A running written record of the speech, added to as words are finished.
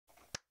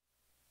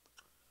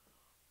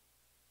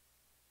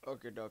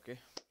Okay, dokie.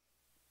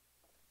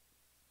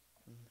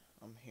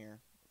 I'm here.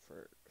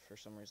 For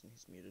some reason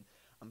he's muted.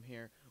 I'm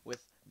here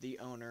with the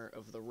owner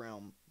of the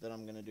realm that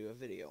I'm gonna do a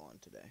video on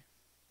today.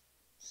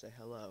 Say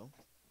hello.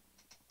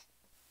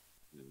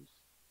 News.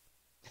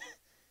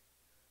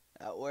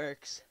 That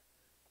works.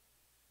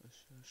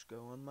 Let's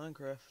go on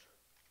Minecraft.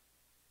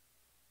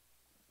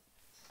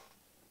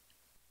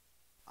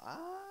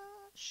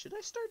 Should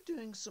I start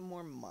doing some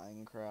more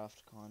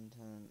Minecraft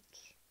content?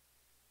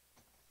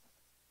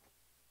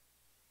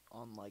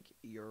 On like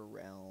your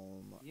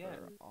realm Yeah,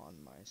 or on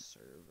my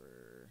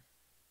server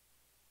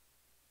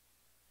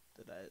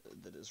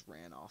that is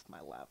ran off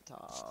my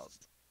laptop.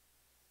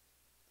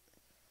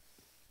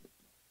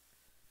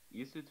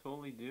 you should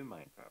totally do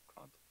Minecraft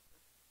content.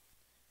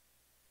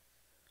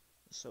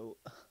 So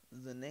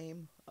the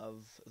name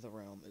of the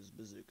realm is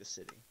Bazooka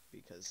City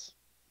because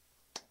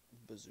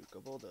bazooka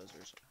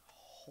bulldozers.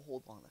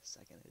 Hold on a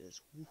second, it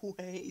is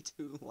way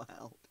too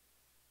loud.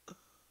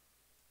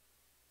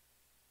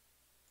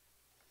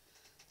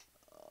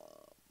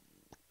 Um,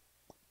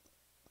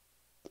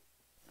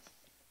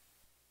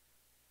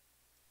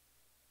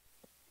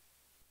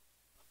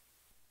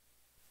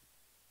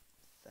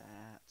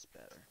 that's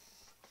better.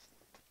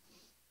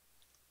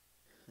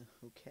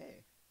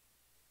 Okay.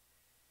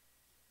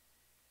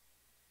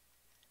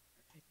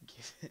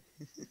 Give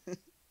it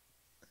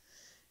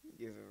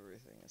give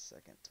everything a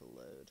second to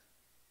load.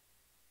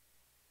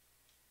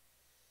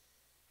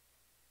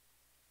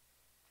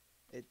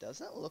 It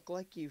doesn't look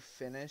like you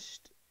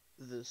finished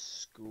the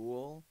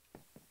school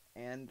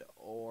and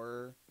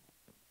or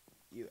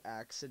you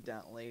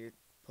accidentally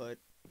put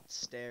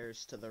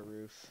stairs to the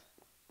roof.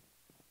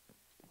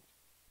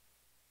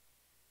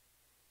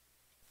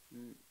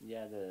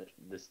 Yeah,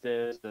 the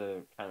stairs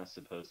are kind of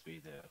supposed to be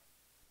there.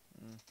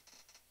 Mm.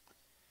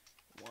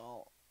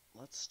 Well,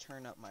 let's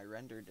turn up my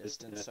render Just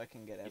distance so I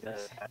can get you gotta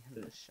everything in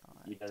the access, shot.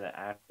 you gotta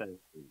access,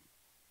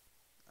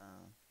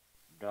 Uh,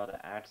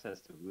 gotta access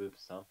the roof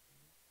something.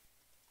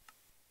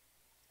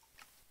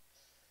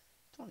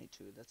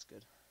 22, that's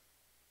good.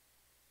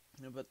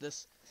 No, but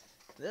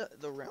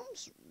the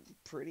realm's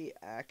pretty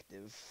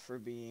active for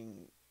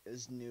being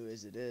as new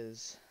as it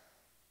is.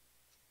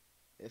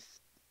 If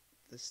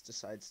this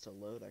decides to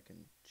load, I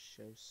can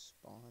show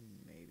spawn,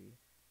 maybe.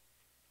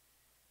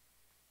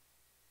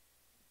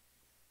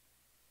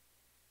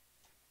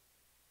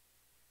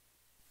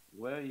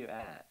 Where are you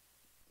at?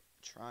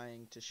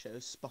 Trying to show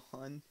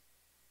spawn.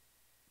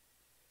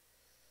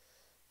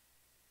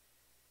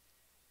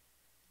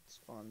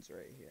 Spawn's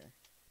right here.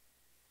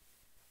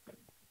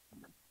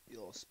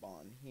 You'll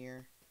spawn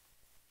here.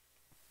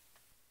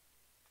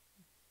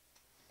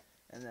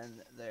 And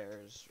then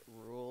there's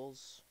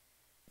rules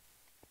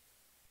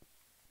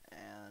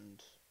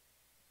and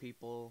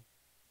people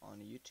on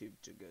YouTube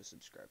to go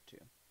subscribe to.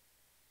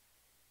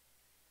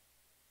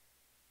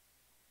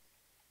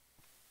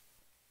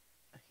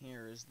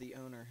 Here is the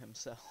owner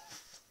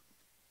himself.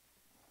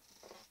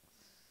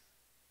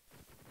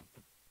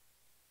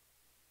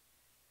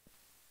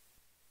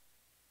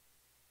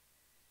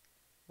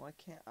 Why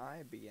can't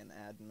I be an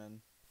admin?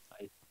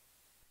 I,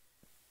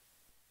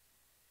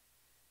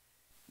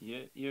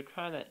 you're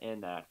kind of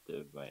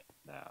inactive right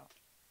now.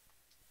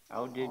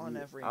 I'm on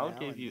every I'll now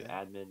give and you then.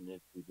 admin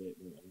if you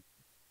get me. I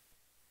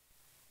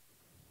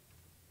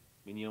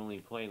mean, you only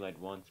play like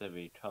once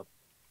every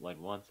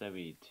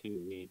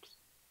 2 weeks.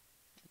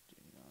 Do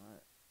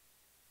not.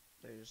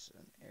 There's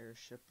an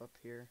airship up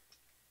here.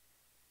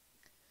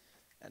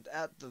 And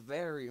at the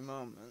very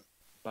moment.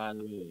 By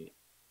the way,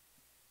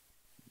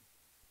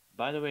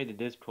 by the way, the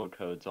Discord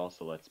code's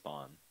also at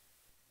spawn.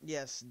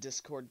 Yes,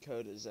 Discord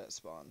code is at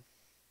spawn.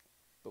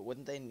 But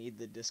wouldn't they need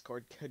the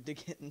Discord code to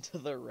get into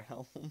the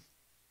realm?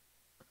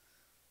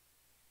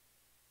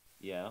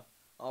 Yeah.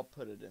 I'll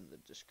put it in the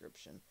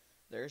description.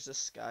 There's a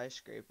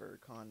skyscraper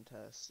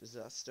contest. Is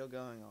that still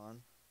going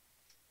on?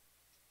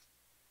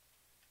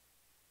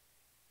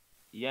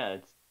 Yeah,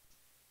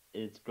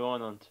 it's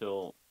going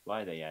until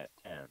Friday at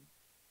 10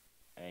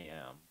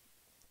 a.m.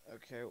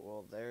 Okay,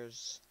 well,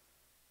 there's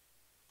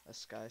a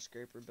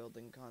skyscraper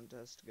building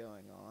contest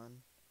going on.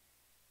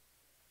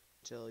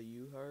 Till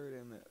you heard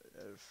him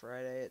at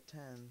Friday at 10.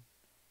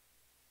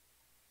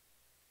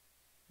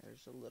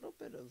 There's a little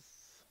bit of...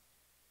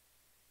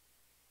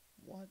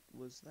 What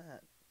was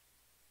that?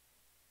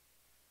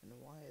 And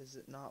why is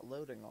it not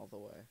loading all the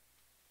way?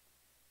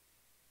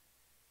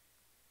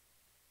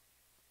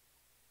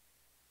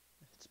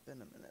 It's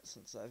been a minute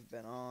since I've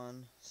been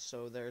on,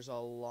 so there's a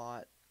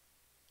lot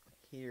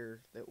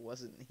here that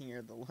wasn't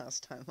here the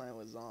last time I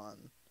was on.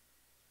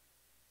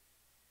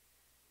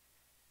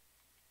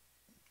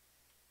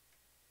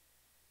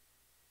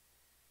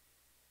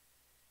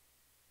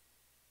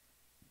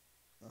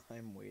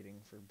 I'm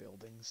waiting for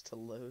buildings to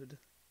load.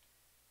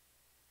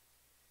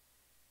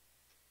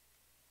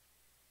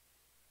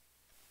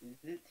 Is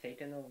it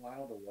taking a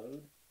while to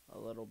load? A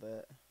little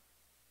bit.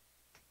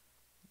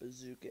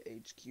 Bazooka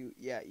HQ.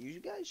 Yeah, you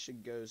guys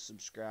should go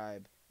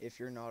subscribe if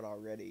you're not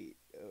already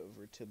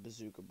over to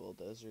Bazooka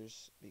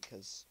Bulldozers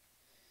because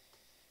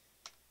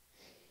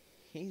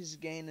He's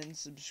gaining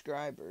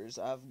subscribers.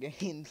 I've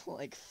gained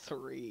like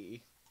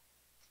 3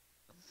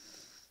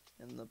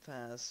 in the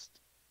past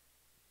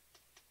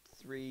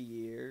 3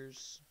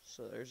 years.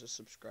 So there's a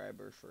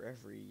subscriber for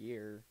every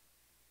year.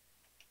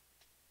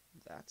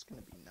 That's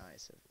gonna be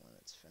nice when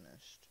it's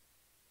finished.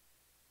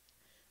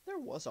 There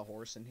was a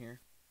horse in here.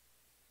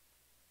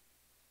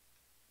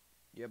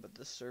 Yeah, but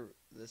this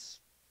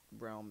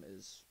realm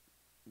is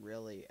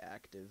really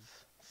active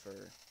for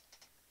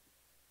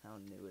how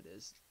new it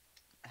is.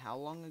 How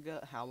long ago?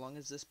 How long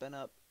has this been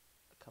up?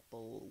 A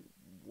couple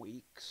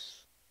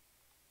weeks.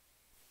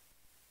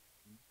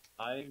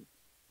 I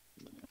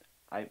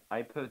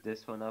I put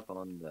this one up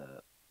on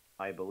the,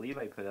 I believe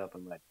I put it up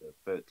on like the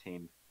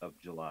 13th of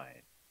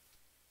July.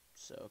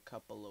 So a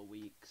couple of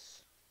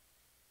weeks.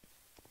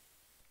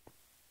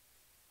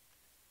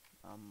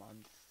 A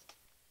month.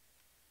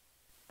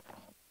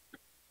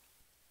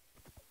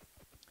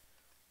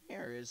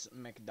 Here is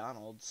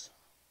McDonald's.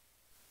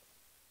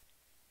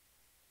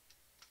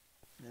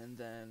 And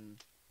then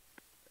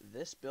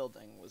this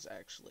building was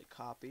actually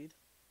copied.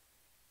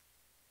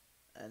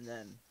 And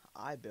then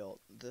I built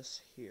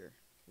this here,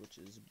 which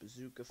is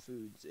Bazooka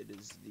Foods. It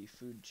is the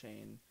food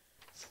chain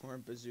for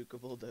Bazooka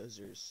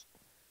Bulldozers.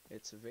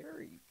 It's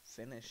very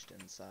finished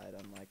inside,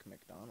 unlike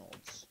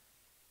McDonald's.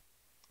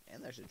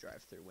 And there's a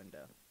drive-through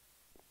window.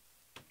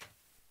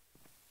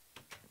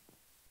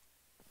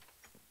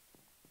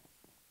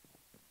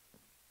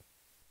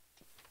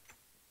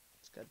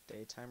 It's got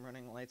daytime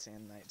running lights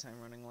and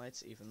nighttime running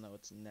lights, even though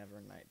it's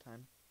never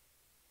nighttime.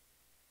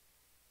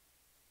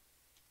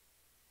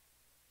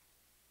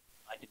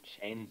 I can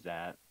change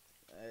that.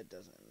 It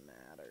doesn't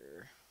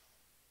matter.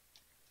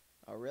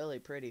 A really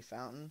pretty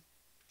fountain.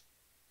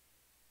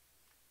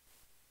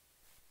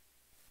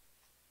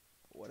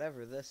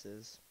 Whatever this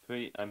is.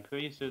 I'm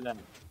pretty sure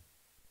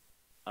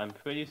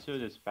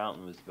this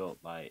fountain was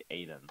built by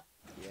Aiden.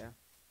 Yeah.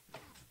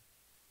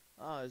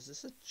 Oh, is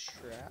this a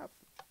trap?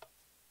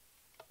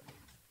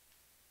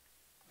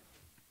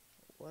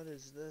 What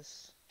is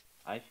this?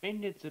 I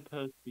think it's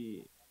supposed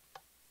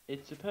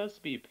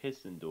to be a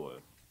piston door.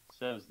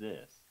 So's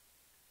this.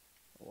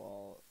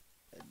 Well,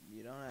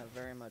 you don't have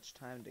very much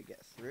time to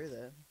get through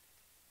that.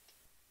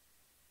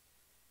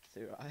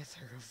 Through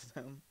either of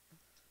them.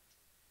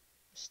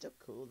 Still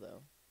cool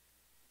though.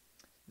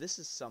 This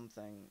is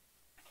something.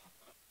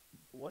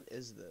 What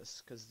is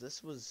this? Because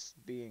this was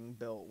being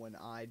built when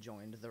I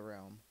joined the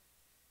realm.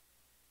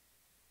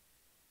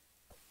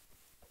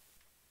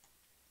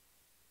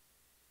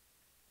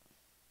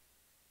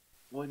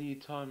 What are you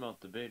talking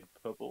about? The big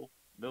purple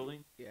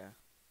building? Yeah.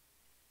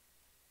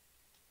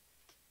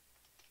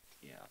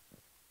 Yeah.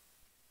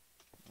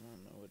 I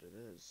don't know what it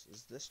is.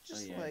 Is this Oh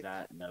just yeah, like...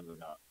 that never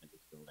got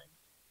finished building.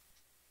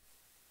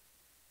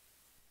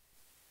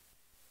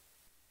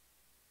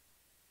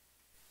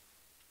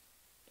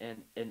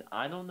 And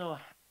I don't know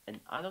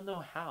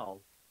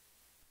how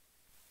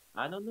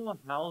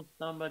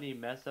somebody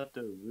messed up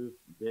the roof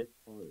this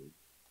hard.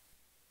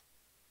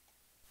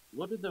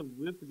 Look at the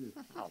roof of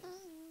this house.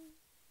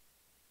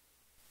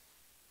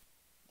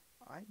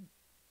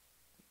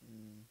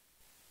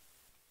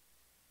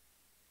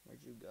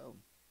 Where'd you go?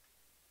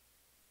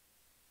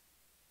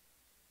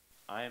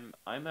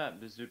 I'm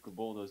at Bazooka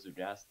Bulldozer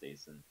gas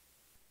station.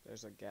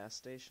 There's a gas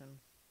station?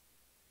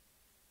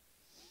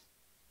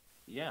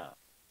 Yeah.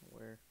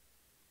 Where?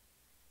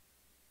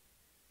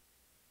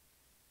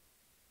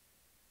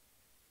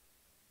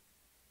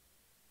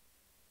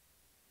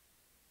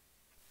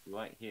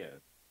 Right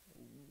here.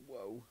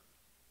 Whoa.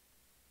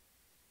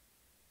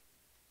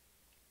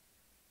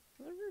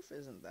 The roof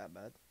isn't that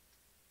bad.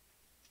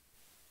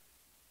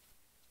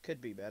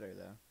 Could be better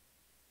though.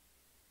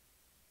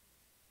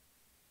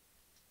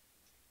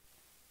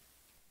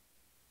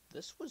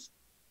 This was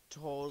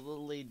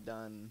totally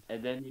done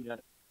And then you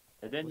got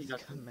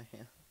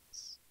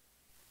commands.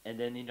 and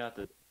then you got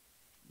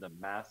the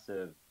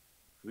massive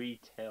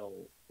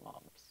 3-tail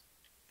flops.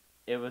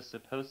 It was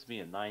supposed to be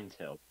a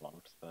 9-tail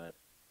flops, but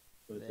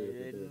They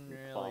didn't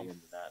really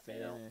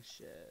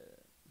finish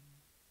it.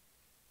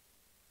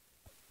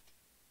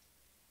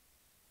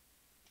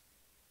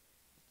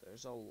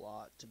 There's a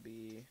lot to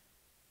be...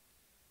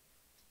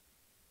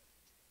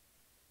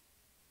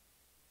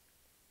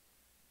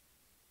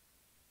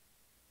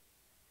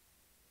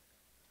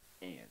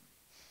 And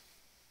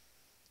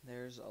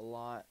There's a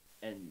lot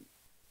and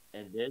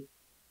this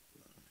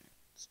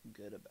that's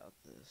good about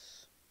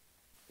this.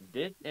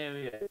 this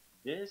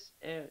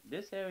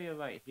area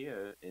right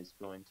here is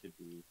going to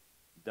be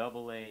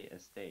AA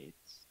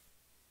estates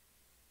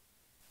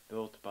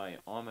built by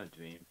Armor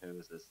Dream, who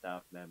is a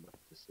staff member of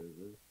the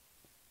server.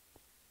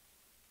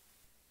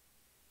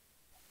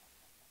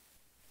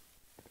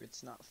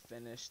 It's not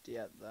finished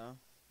yet though.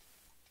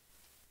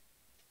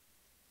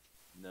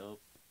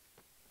 Nope.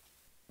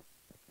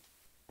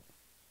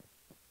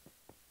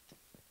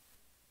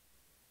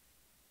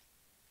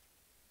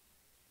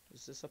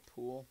 Is this a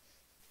pool?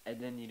 And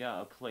then you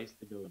got a place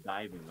to go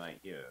diving right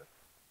here.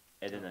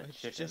 And then No, a it's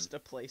chicken. just a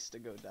place to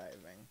go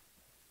diving.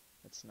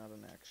 It's not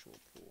an actual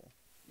pool.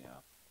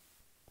 Yeah.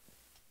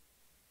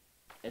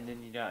 And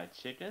then you got a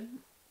chicken,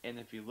 and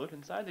if you look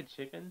inside the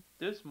chicken,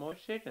 there's more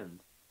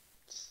chickens.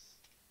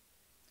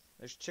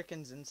 There's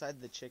chickens inside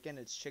the chicken.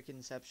 It's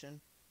chickenception.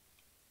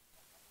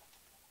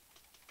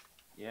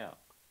 Yeah,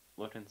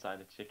 look inside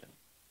the chicken.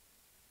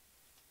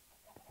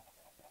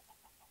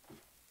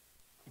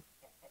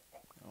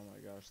 Oh my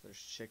gosh, there's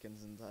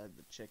chickens inside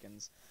the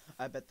chickens.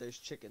 I bet there's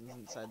chickens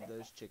inside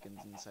those chickens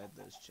inside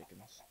those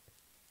chickens.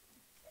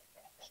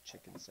 It's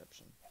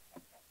chickenception.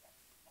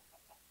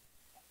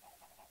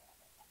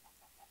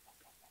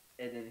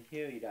 And then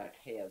here you got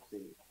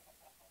KFC.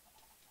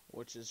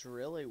 Which is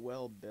really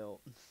well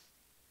built.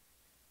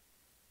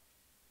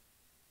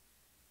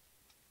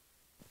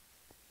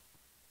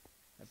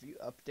 Have you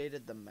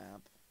updated the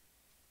map?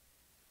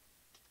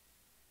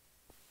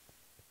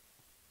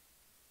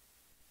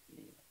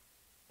 Yeah.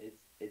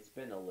 It's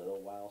been a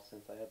little while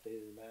since I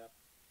updated the map.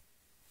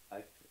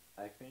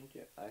 I think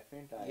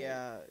I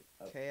Yeah,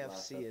 last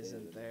KFC updated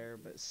isn't it there,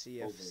 like but over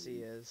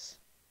CFC is.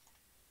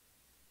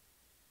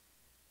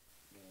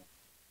 yeah.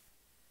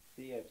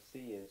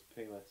 CFC is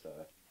pretty much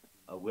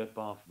a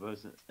rip-off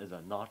version, is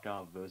a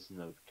knockout version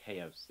of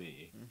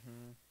KFC.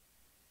 Mm-hmm.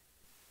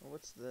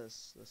 What's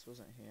this? This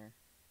wasn't here.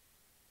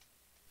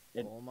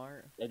 And,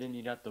 Walmart? and then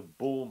you got the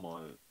Bull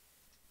Mart.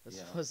 This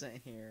Yeah.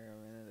 wasn't here a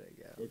minute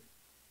ago. It-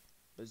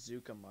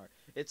 Bazooka Mart.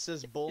 It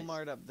says Bull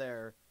Mart up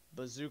there,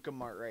 Bazooka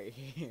Mart right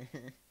here.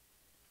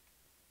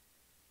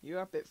 You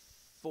up at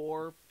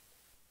 4?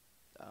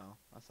 Oh,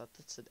 I thought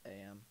that said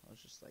AM. I was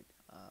just like,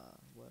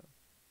 whoa.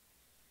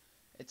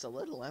 It's a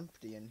little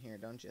empty in here,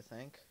 don't you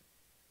think?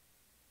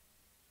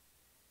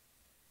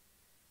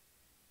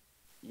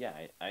 Yeah,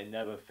 I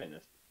never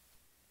finished.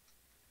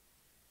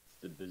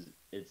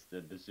 It's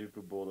the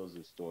Bazooka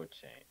Bulldozer store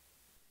chain.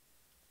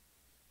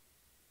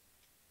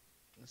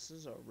 This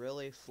is a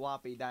really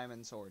floppy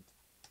diamond sword.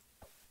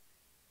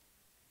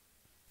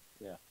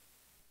 Yeah.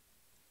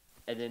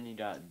 And then you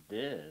got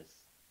this.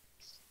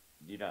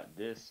 You got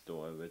this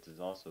store, which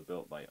is also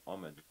built by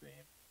Armored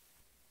Dream.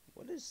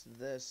 What is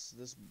this?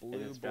 This blue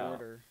it's got-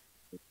 border.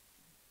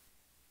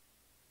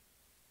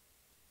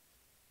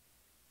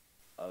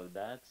 Oh,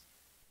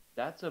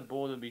 that's a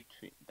border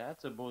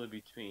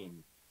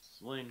between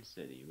Sling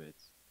City,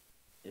 which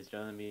is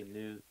gonna be a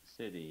new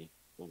city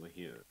over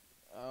here.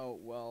 Oh,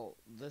 well,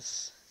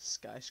 this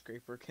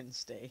skyscraper can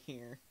stay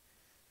here.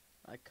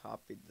 I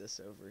copied this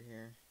over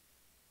here.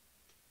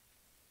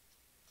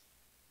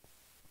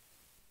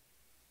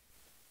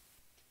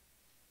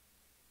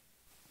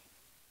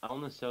 I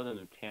want to sell them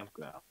a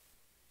campground.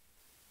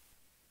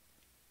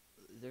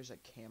 There's a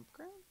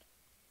campground?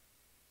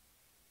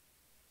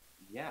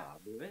 Yeah,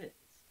 there is.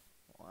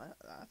 What?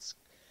 That's...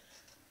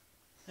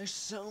 There's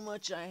so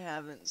much I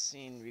haven't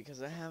seen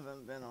because I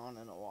haven't been on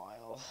in a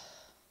while.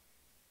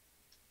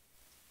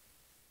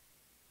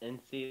 And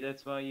see,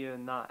 that's why you're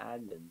not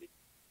admin,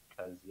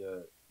 because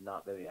you're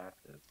not very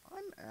active.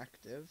 I'm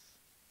active,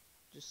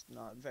 just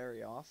not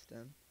very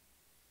often.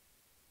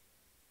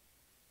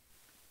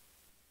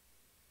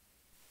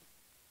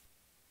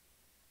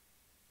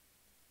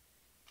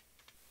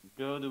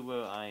 Go to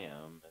where I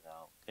am, and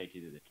I'll take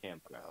you to the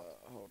campground.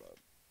 Hold up.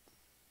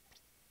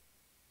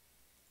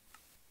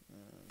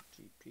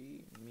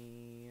 TP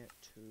me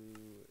to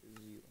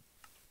you.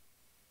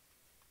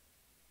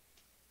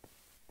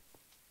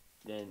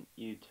 Then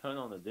you turn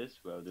onto this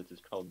road, which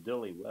is called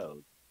Dilly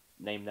Road,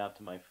 named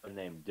after my friend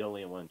named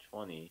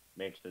Dilly120.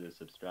 Make sure to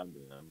subscribe to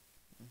them.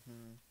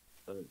 Mm-hmm.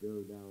 So it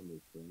goes down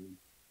this road,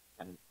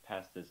 and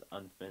past this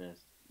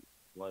unfinished,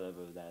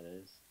 whatever that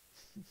is.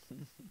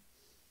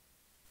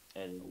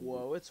 And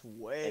Whoa, it's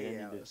way and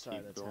then you just outside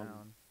keep of going.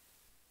 town.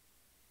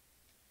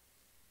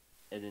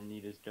 And then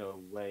you just go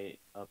way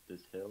up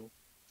this hill.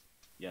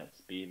 Yeah,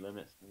 speed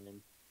limit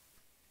sign.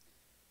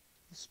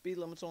 The speed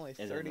limit's only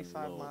And then the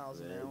 35 little miles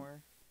an red-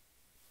 hour.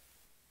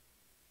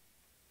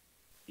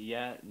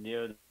 Yeah,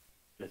 near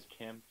this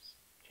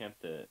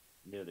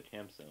near the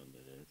camp zone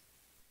that is.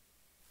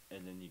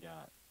 And then you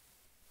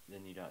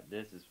got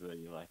this is where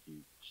you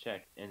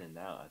check in and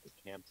out at the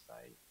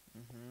campsite.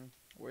 Mm-hmm.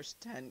 Where's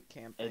tent And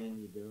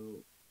camping?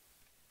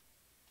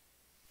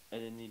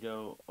 then you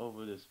go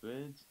over this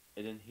bridge,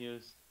 and then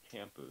here's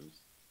campers.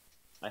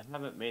 I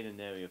haven't made an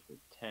area for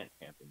tent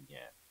camping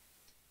yet.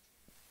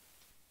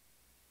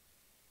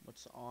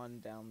 What's on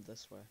down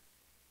this way?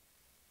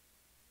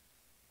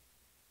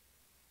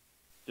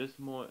 Just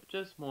more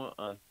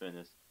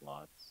unfinished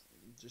plots.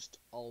 Just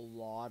a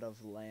lot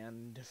of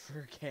land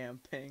for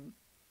camping.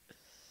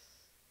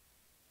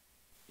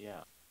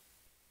 Yeah.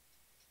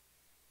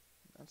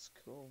 That's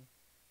cool.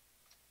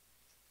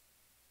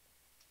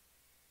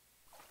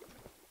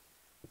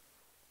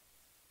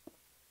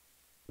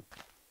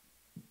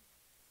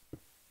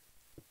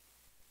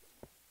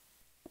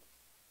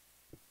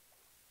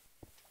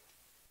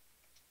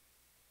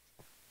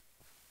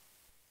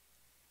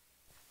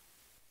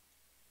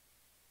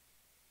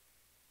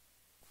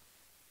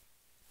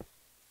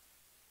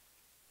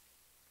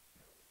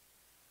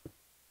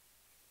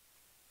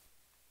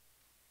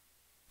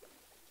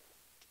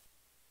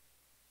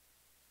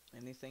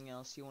 Anything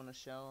else you want to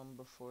show them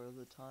before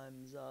the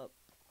time's up?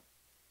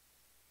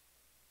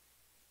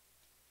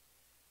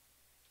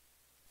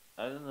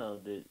 I don't know.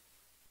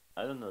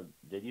 I don't know.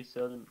 Did you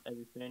sell them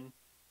everything?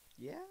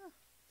 Yeah,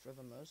 for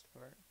the most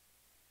part.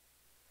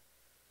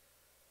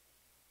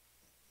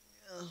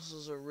 This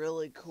is a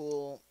really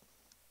cool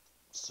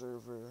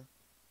server.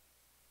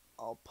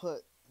 I'll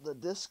put the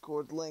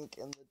Discord link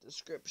in the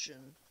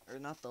description, or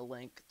not the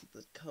link,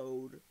 the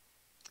code,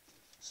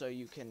 so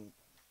you can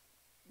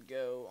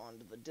go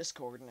onto the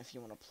Discord, and if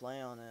you want to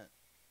play on it,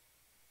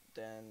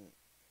 then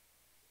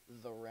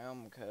the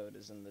realm code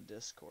is in the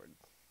Discord.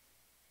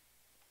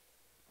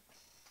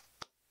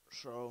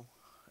 So,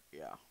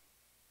 yeah.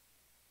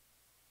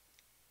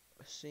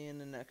 See you in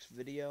the next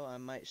video. I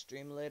might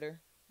stream later.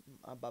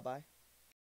 Bye bye.